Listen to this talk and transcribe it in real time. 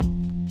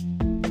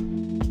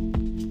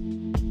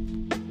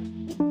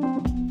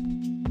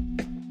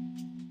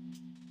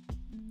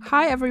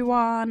Hi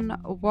everyone,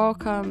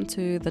 welcome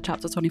to the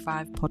Chapter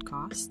 25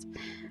 podcast.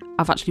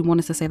 I've actually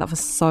wanted to say that for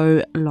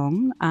so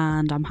long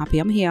and I'm happy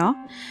I'm here.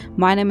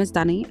 My name is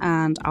Danny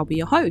and I'll be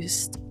your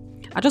host.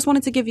 I just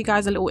wanted to give you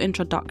guys a little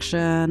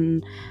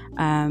introduction,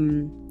 a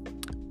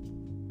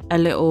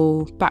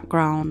little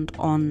background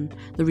on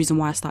the reason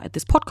why I started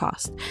this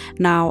podcast.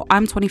 Now,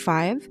 I'm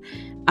 25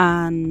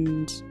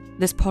 and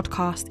this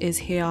podcast is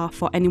here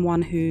for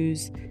anyone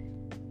who's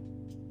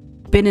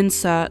been in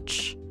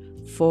search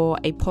for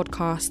a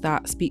podcast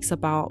that speaks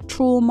about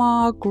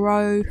trauma,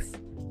 growth,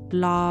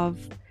 love,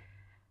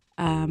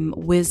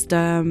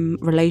 wisdom,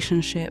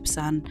 relationships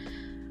and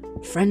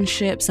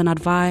friendships and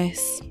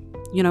advice,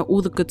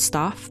 all the good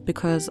stuff,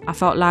 because I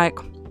felt like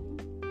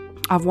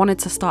I've wanted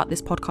to start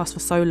this podcast for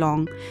so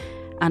long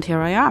and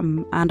here I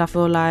am, and I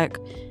feel like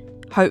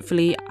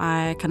hopefully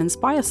I can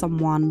inspire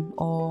someone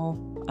or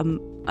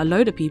a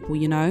load of people.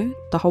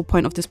 The whole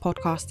point of this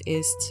podcast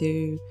is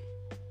to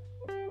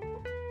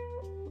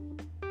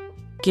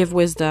give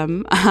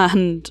wisdom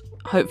and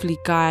hopefully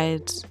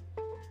guide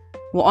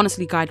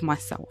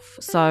myself.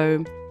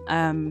 So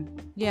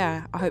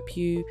I hope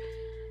you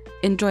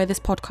enjoy this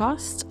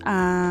podcast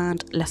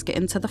and let's get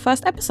into the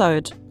first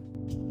episode.